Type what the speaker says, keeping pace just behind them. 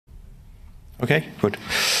Okay, good.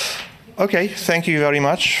 Okay, thank you very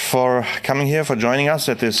much for coming here, for joining us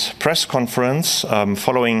at this press conference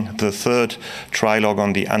following the third trilogue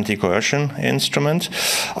on the anti-coercion instrument.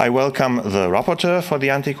 I welcome the rapporteur for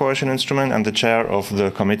the anti-coercion instrument and the chair of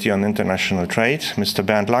the Committee on International Trade, Mr.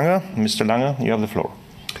 Bernd Lange. Mr. Lange, you have the floor.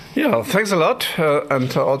 Yeah, thanks a lot.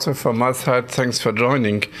 And also from my side, thanks for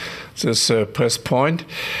joining this press point.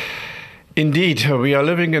 Indeed, we are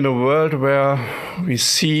living in a world where we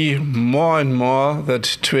see more and more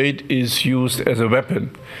that trade is used as a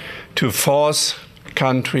weapon to force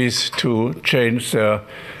countries to change their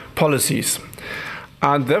policies.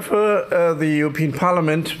 And therefore, the European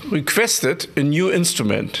Parliament requested a new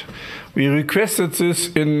instrument. We requested this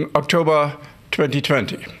in October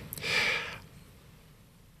 2020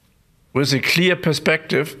 with a clear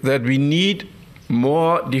perspective that we need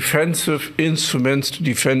more defensive instruments to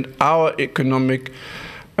defend our economic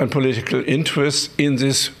and political interests in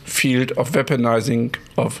this field of weaponizing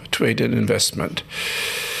of trade and investment.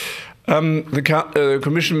 The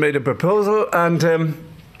Commission made a proposal, and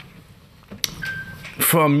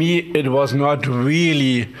for me it was not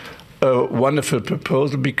really a wonderful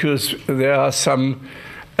proposal because there are some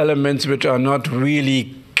elements which are not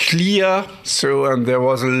really clear, and there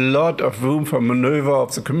was a lot of room for maneuver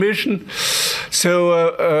of the Commission. So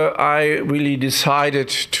I really decided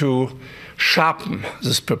to sharpen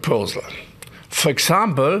this proposal. For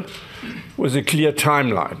example, with a clear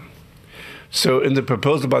timeline. So in the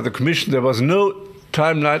proposal by the Commission, there was no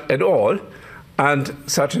timeline at all, and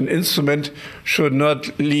such an instrument should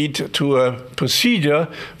not lead to a procedure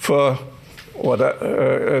for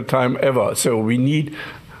time ever. So we need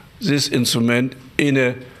this instrument in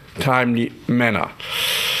a timely manner.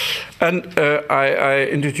 And I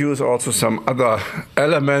introduce also some other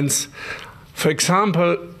elements. For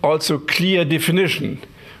example, also clear definition,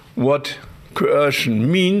 what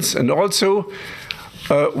coercion means, and also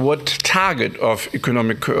what target of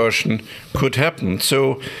economic coercion could happen.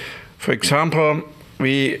 So, for example,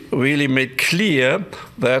 we really made clear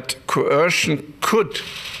that coercion could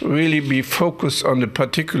really be focused on a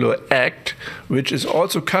particular act, which is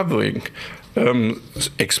also covering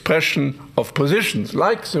expression of positions,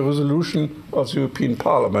 like the resolution of the European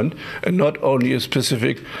Parliament, and not only a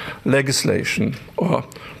specific legislation or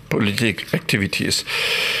political activities.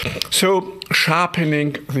 So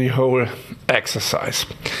sharpening the whole exercise.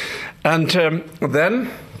 And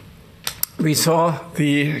then we saw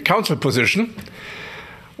the Council position,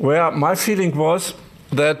 where my feeling was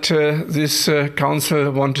that this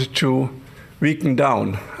Council wanted to weaken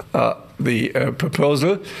down the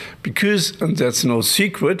proposal because, and that's no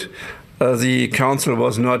secret, the Council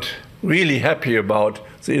was not really happy about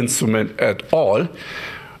the instrument at all.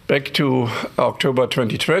 Back to October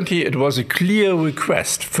 2020, it was a clear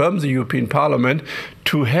request from the European Parliament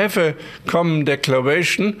to have a common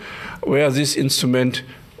declaration where this instrument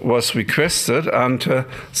was requested, and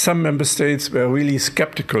some member states were really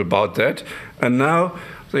skeptical about that, and now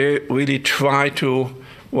they really try to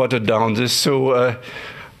water down this. So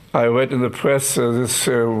I read in the press this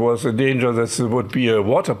was a danger that it would be a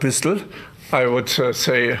water pistol. I would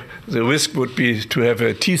say the risk would be to have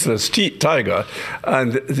a teethless tiger,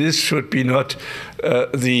 and this should be not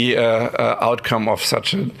the outcome of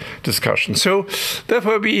such a discussion. So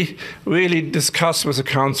therefore we really discussed with the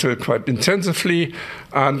Council quite intensively,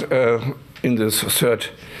 and in this third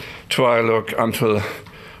trilogue until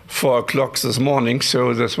 4 o'clock this morning,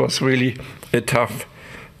 so this was really a tough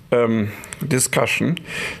discussion.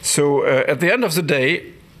 So at the end of the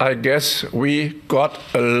day, I guess we got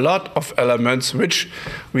a lot of elements which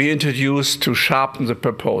we introduced to sharpen the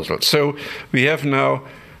proposal. So we have now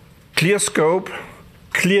clear scope,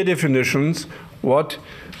 clear definitions, what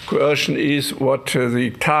coercion is, what the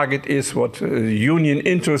target is, what the union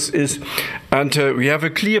interest is, and we have a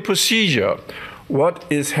clear procedure, what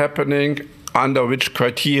is happening under which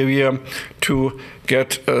criteria to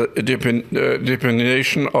get a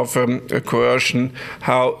determination of coercion,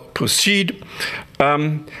 how proceed.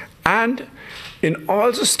 And in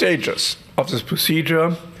all the stages of this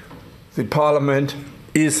procedure, the Parliament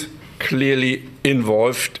is clearly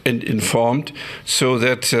involved and informed so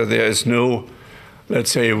that there is no,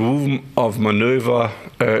 let's say, room of maneuver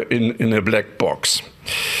in a black box.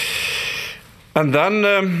 And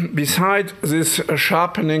then, besides this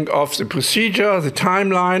sharpening of the procedure, the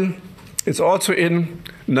timeline is also in.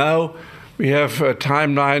 Now we have a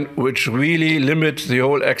timeline which really limits the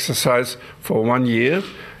whole exercise for 1 year.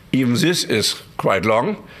 Even this is quite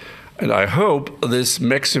long. And I hope this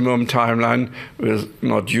maximum timeline will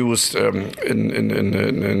not used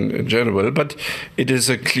in general, but it is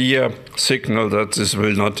a clear signal that this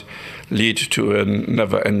will not lead to a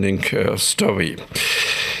never-ending story.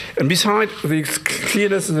 And besides the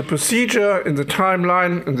clearness in the procedure, in the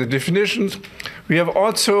timeline, in the definitions, we have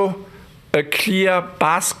also a clear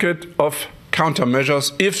basket of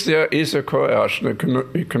countermeasures if there is a coercion,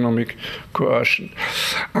 economic coercion.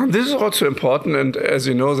 And this is also important, and as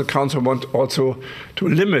you know, the Council wants also to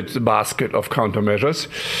limit the basket of countermeasures.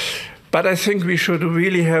 But I think we should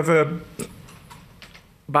really have a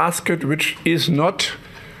basket which is not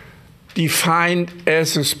defined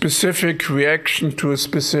as a specific reaction to a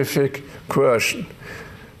specific coercion.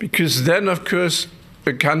 Because then, of course,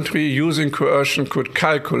 a country using coercion could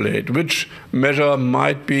calculate which measure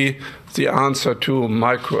might be the answer to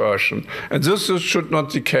my coercion. And this should not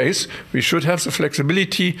be the case. We should have the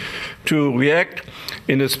flexibility to react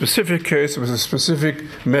in a specific case with a specific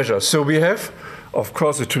measure. So we have, of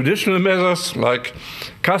course, the traditional measures like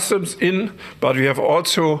customs in, but we have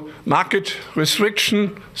also market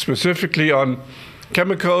restriction, specifically on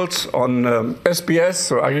chemicals, on SBS,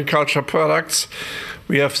 so agriculture products.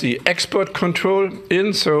 We have the export control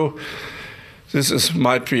in, so this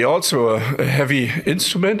might be also a heavy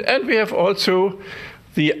instrument. And we have also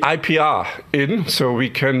the IPR in, so we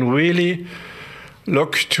can really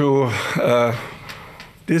look to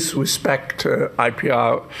disrespect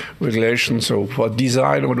IPR regulations, so for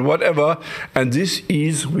design or whatever. And this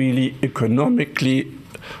is really economically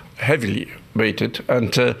heavily weighted,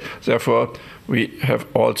 and therefore we have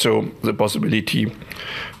also the possibility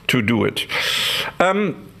to do it.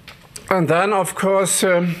 And then, of course,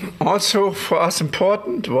 also for us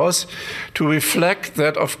important was to reflect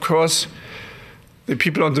that, of course, the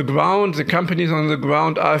people on the ground, the companies on the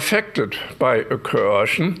ground are affected by a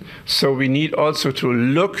coercion. So we need also to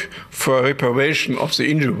look for reparation of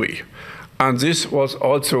the injury. And this was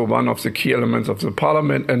also one of the key elements of the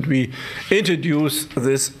Parliament, and we introduced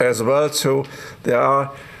this as well. So there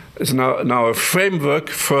is now a framework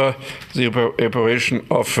for the reparation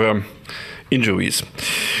of injuries.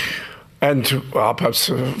 And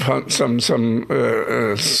perhaps some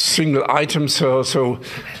single items. So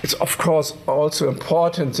it's, of course, also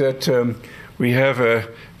important that we have a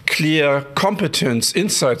clear competence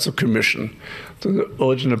inside the Commission. The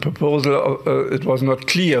original proposal, it was not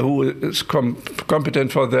clear who is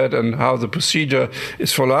competent for that and how the procedure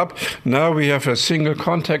is followed up. Now we have a single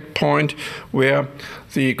contact point where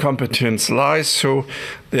the competence lies. So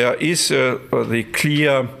there is the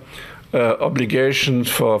clear obligation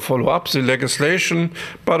for follow-up the legislation,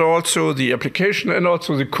 but also the application and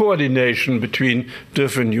also the coordination between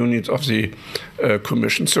different units of the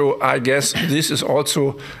Commission. So I guess this is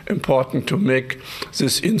also important to make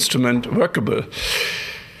this instrument workable.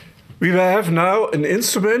 We have now an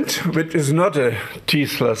instrument which is not a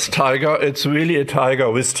teethless tiger. It's really a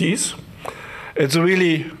tiger with teeth. It's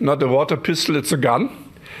really not a water pistol, it's a gun.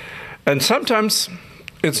 And sometimes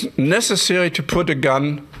it's necessary to put a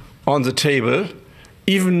gun on the table,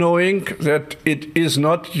 even knowing that it is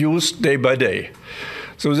not used day by day.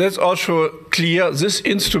 So that's also clear. This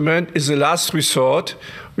instrument is the last resort.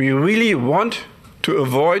 We really want to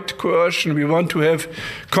avoid coercion. We want to have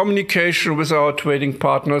communication with our trading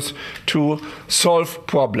partners to solve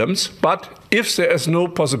problems. But if there is no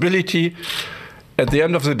possibility, at the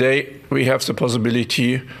end of the day, we have the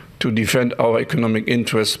possibility to defend our economic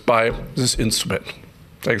interests by this instrument.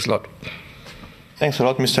 Thanks a lot. Thanks a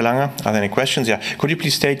lot, Mr. Lange. Are there any questions? Yeah. Could you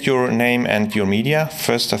please state your name and your media?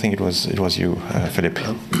 First, I think it was you, Philip.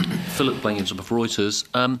 Philip Blangenship of Reuters.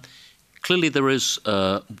 Clearly, there is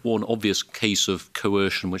one obvious case of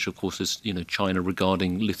coercion, which, of course, is China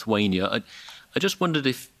regarding Lithuania. I just wondered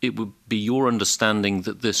if it would be your understanding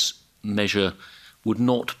that this measure would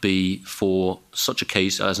not be for such a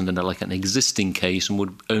case as like an existing case and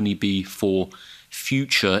would only be for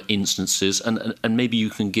future instances, and maybe you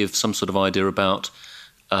can give some sort of idea about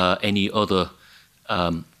any other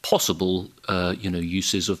possible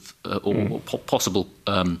uses of or possible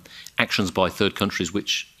actions by third countries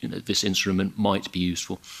which this instrument might be used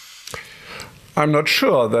for. I'm not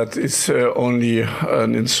sure that it's only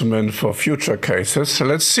an instrument for future cases. So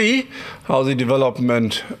let's see how the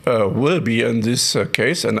development will be in this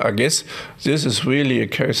case. And I guess this is really a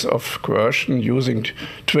case of coercion using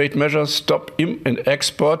trade measures, stop and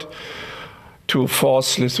export, to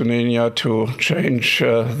force Lithuania to change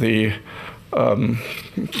the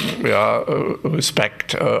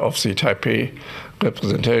respect of the Taipei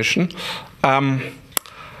representation.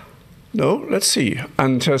 No, let's see.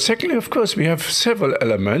 And secondly, of course, we have several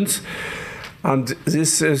elements. And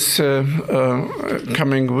this is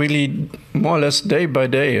coming really more or less day by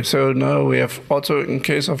day. So now we have also, in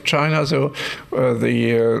case of China, so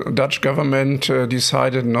the Dutch government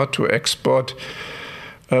decided not to export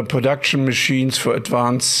production machines for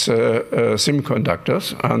advanced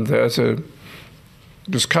semiconductors, and there's a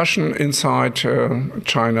discussion inside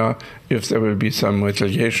China if there will be some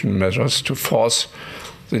retaliation measures to force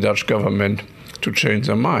the Dutch government to change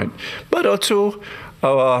their mind. But also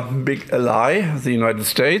our big ally, the United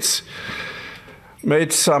States,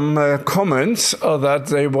 made some comments that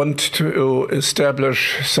they want to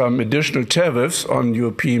establish some additional tariffs on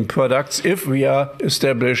European products if we are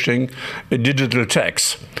establishing a digital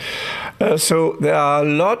tax. So there are a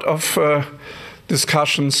lot of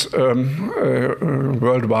discussions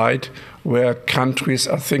worldwide where countries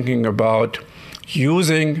are thinking about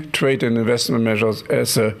using trade and investment measures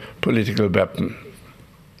as a political weapon.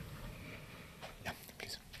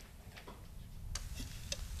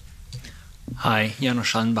 Hi,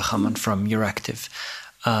 Janusz Schallenbach from Euractiv.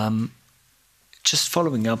 Just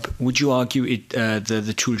following up, would you argue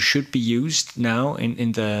the tool should be used now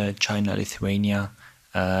in the China-Lithuania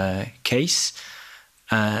case?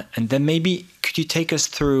 And then maybe could you take us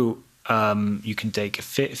through, you can take a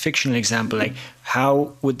fictional example, like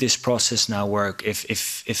how would this process now work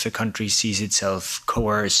if a country sees itself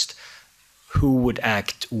coerced? Who would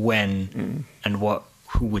act when and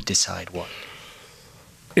who would decide what?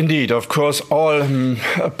 Indeed, of course, all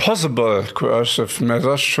possible coercive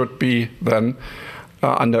measures should be then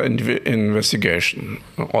under investigation,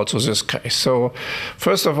 also this case. So,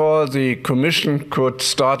 first of all, the Commission could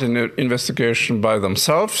start an investigation by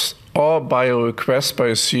themselves or by a request by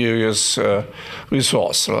a serious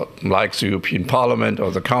resource, like the European Parliament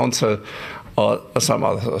or the Council or some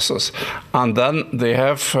other sources. And then they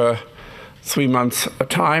have 3 months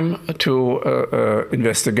time to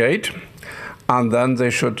investigate. And then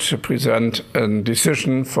they should present a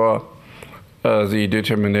decision for the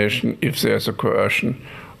determination if there's a coercion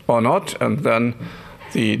or not. And then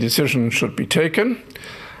the decision should be taken.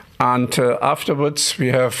 And afterwards, we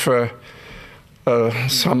have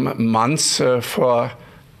some months for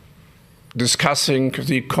discussing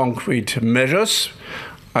the concrete measures.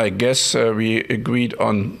 I guess we agreed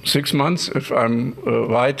on 6 months, if I'm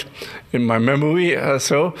right in my memory.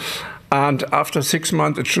 And after 6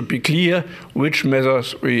 months, it should be clear which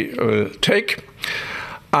measures we will take.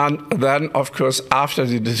 And then, of course, after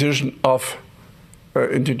the decision of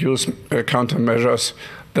introduce countermeasures,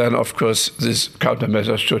 then, of course, these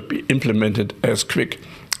countermeasures should be implemented as quick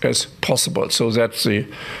as possible. So that's the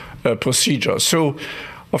procedure. So,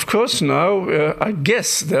 of course, now I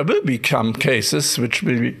guess there will become cases which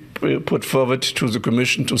will be put forward to the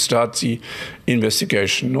Commission to start the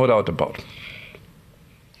investigation, no doubt about it.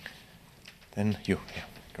 Then you,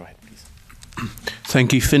 go ahead, please.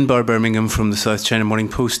 Thank you. Finbar Birmingham from the South China Morning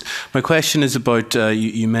Post. My question is about,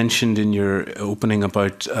 you mentioned in your opening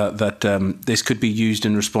about that this could be used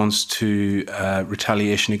in response to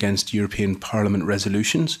retaliation against European Parliament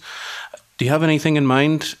resolutions. Do you have anything in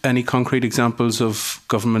mind, any concrete examples of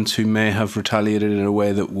governments who may have retaliated in a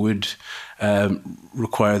way that would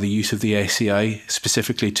require the use of the ACI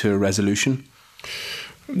specifically to a resolution?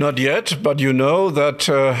 Not yet, but you know that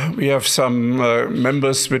we have some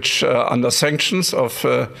members which are under sanctions of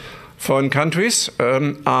foreign countries,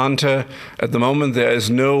 and at the moment there is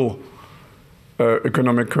no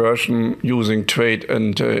economic coercion using trade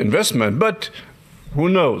and investment. But who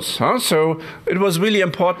knows? Huh? So it was really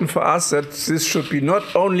important for us that this should be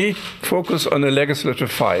not only focused on a legislative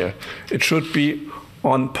file, it should be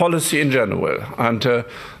on policy in general. And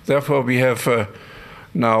therefore we have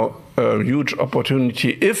now a huge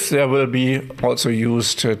opportunity if there will be also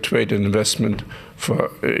used trade and investment for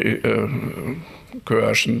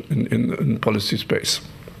coercion in policy space.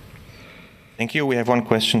 Thank you. We have one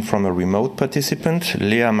question from a remote participant,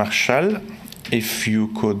 Léa Marchal. If you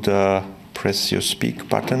could press your speak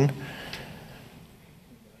button.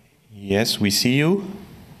 Yes, we see you,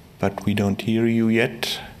 but we don't hear you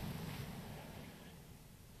yet.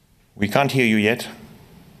 We can't hear you yet.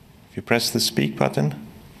 If you press the speak button.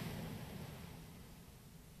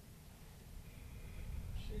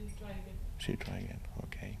 She'll try again.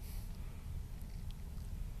 Okay.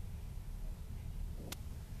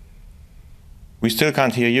 We still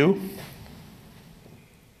can't hear you.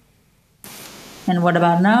 And what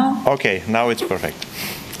about now? Okay, now it's perfect.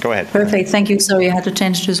 Go ahead. Perfect, thank you. Sorry, I had to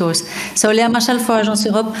change the source. So, Léa Marchal for Agence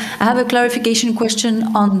Europe. I have a clarification question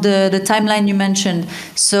on the timeline you mentioned.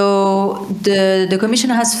 So, the Commission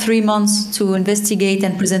has 3 months to investigate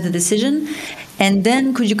and present a decision. And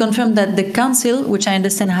then could you confirm that the Council, which I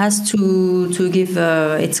understand has to give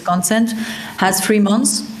its consent, has 3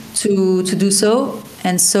 months to do so?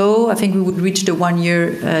 And so I think we would reach the 1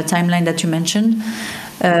 year timeline that you mentioned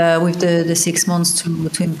with the 6 months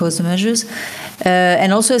to impose the measures.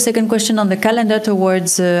 And also a second question on the calendar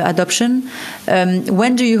towards adoption.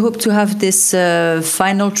 When do you hope to have this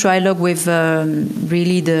final trilogue with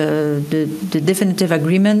really the definitive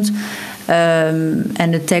agreement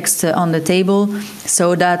and the text on the table,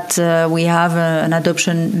 so that we have an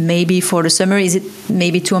adoption maybe for the summer? Is it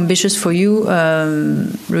maybe too ambitious for you,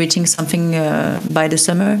 reaching something by the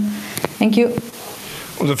summer? Thank you.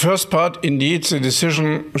 On the first part, indeed, the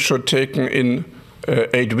decision should be taken in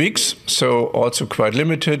 8 weeks, so also quite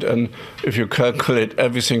limited. And if you calculate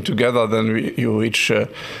everything together, then you reach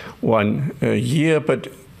 1 year. But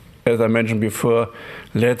as I mentioned before,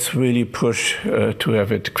 let's really push to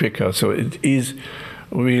have it quicker. So it is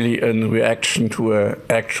really a reaction to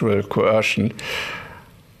actual coercion.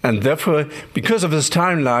 And therefore, because of this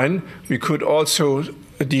timeline, we could also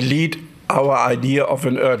delete our idea of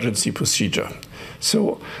an urgency procedure.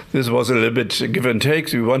 So this was a little bit give and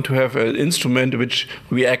take. We want to have an instrument which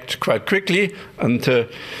reacts quite quickly, and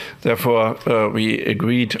therefore we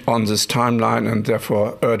agreed on this timeline, and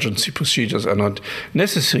therefore urgency procedures are not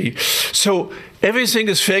necessary. So everything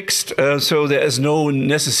is fixed, so there is no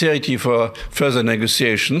necessity for further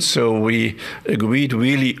negotiations. So we agreed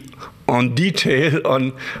really on detail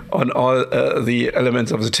on all the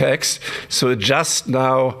elements of the text. So just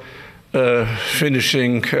now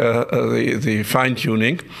finishing the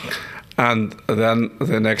fine-tuning, and then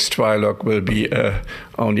the next trilogue will be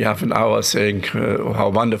only half an hour saying how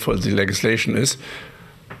wonderful the legislation is.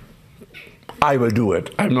 I will do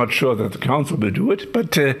it. I'm not sure that the Council will do it,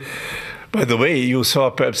 but by the way, you saw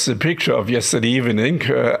perhaps the picture of yesterday evening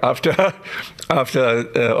after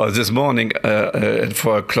or this morning at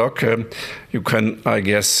 4 o'clock. You can, I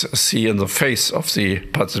guess, see in the face of the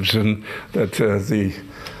participant that the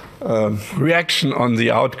reaction on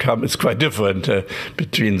the outcome is quite different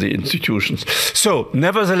between the institutions. So,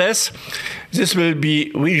 nevertheless, this will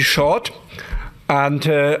be really short, and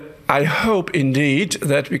I hope indeed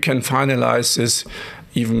that we can finalize this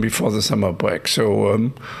even before the summer break.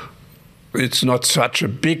 So it's not such a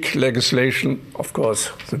big legislation. Of course,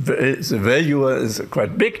 the value is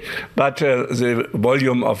quite big, but the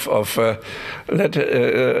volume of letter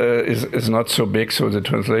is not so big, so the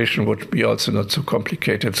translation would be also not so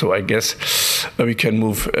complicated. So I guess we can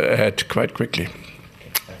move ahead quite quickly.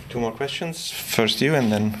 2 more questions. First you,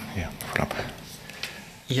 and then Rob.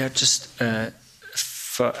 Yeah, just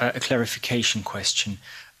for a clarification question.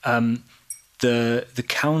 The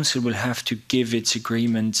Council will have to give its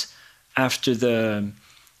agreement after the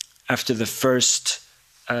first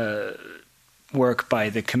work by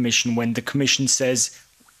the Commission, when the Commission says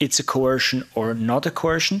it's a coercion or not a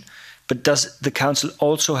coercion. But does the Council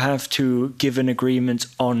also have to give an agreement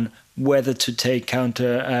on whether to take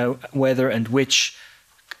whether and which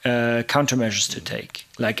countermeasures to take,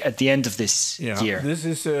 like at the end of this year? This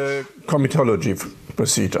is a comitology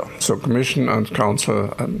procedure. So Commission and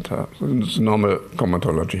Council, and it's normal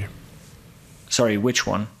comitology. Sorry, which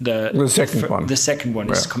one? The second one. The second one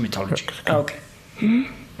is comitology. Okay.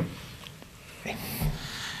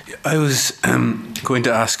 I was going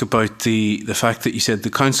to ask about the fact that you said the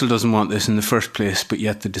Council doesn't want this in the first place, but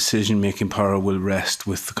yet the decision-making power will rest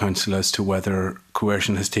with the Council as to whether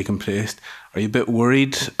coercion has taken place. Are you a bit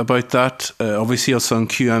worried about that? Obviously, also on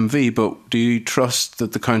QMV, but do you trust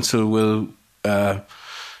that the Council will,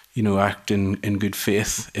 act in good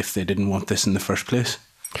faith if they didn't want this in the first place?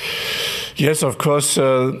 Yes, of course.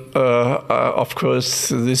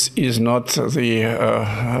 This is not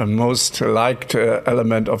the most liked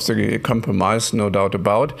element of the compromise, no doubt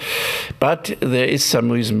about. But there is some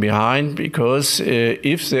reason behind, because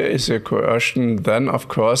if there is a coercion, then of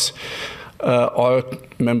course all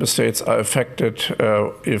member states are affected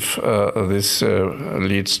if this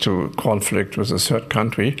leads to conflict with a third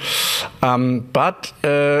country. But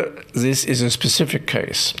this is a specific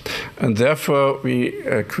case, and therefore we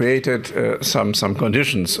created some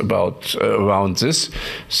conditions around this.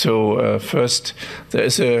 So first, there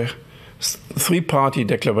is a 3-party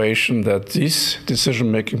declaration that this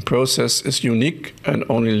decision-making process is unique and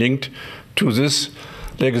only linked to this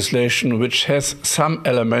legislation, which has some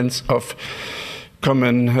elements of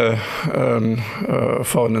common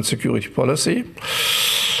foreign and security policy.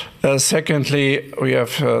 Secondly, we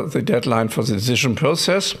have the deadline for the decision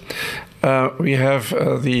process. We have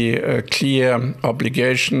the clear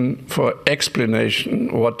obligation for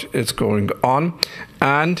explanation what is going on,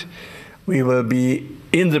 and we will be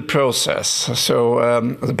in the process. So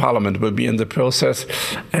the Parliament will be in the process,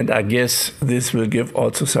 and I guess this will give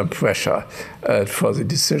also some pressure for the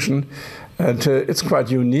decision. And it's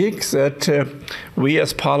quite unique that we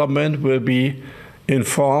as Parliament will be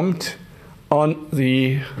informed on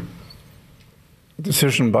the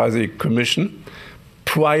decision by the Commission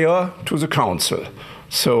prior to the Council.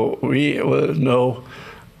 So we will know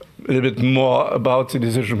a little bit more about the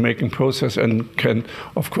decision-making process and can,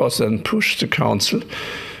 of course, then push the Council.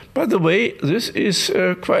 By the way, this is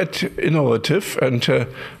quite innovative, and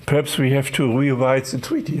perhaps we have to rewrite the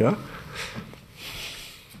treaty. Yeah?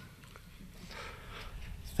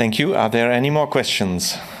 Thank you. Are there any more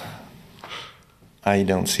questions? I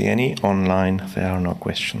don't see any. Online, there are no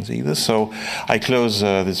questions either. So I close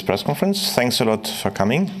this press conference. Thanks a lot for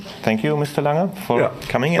coming. Thank you, Mr. Lange, for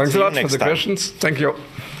coming. Thanks a lot next for the time. questions. Thank you.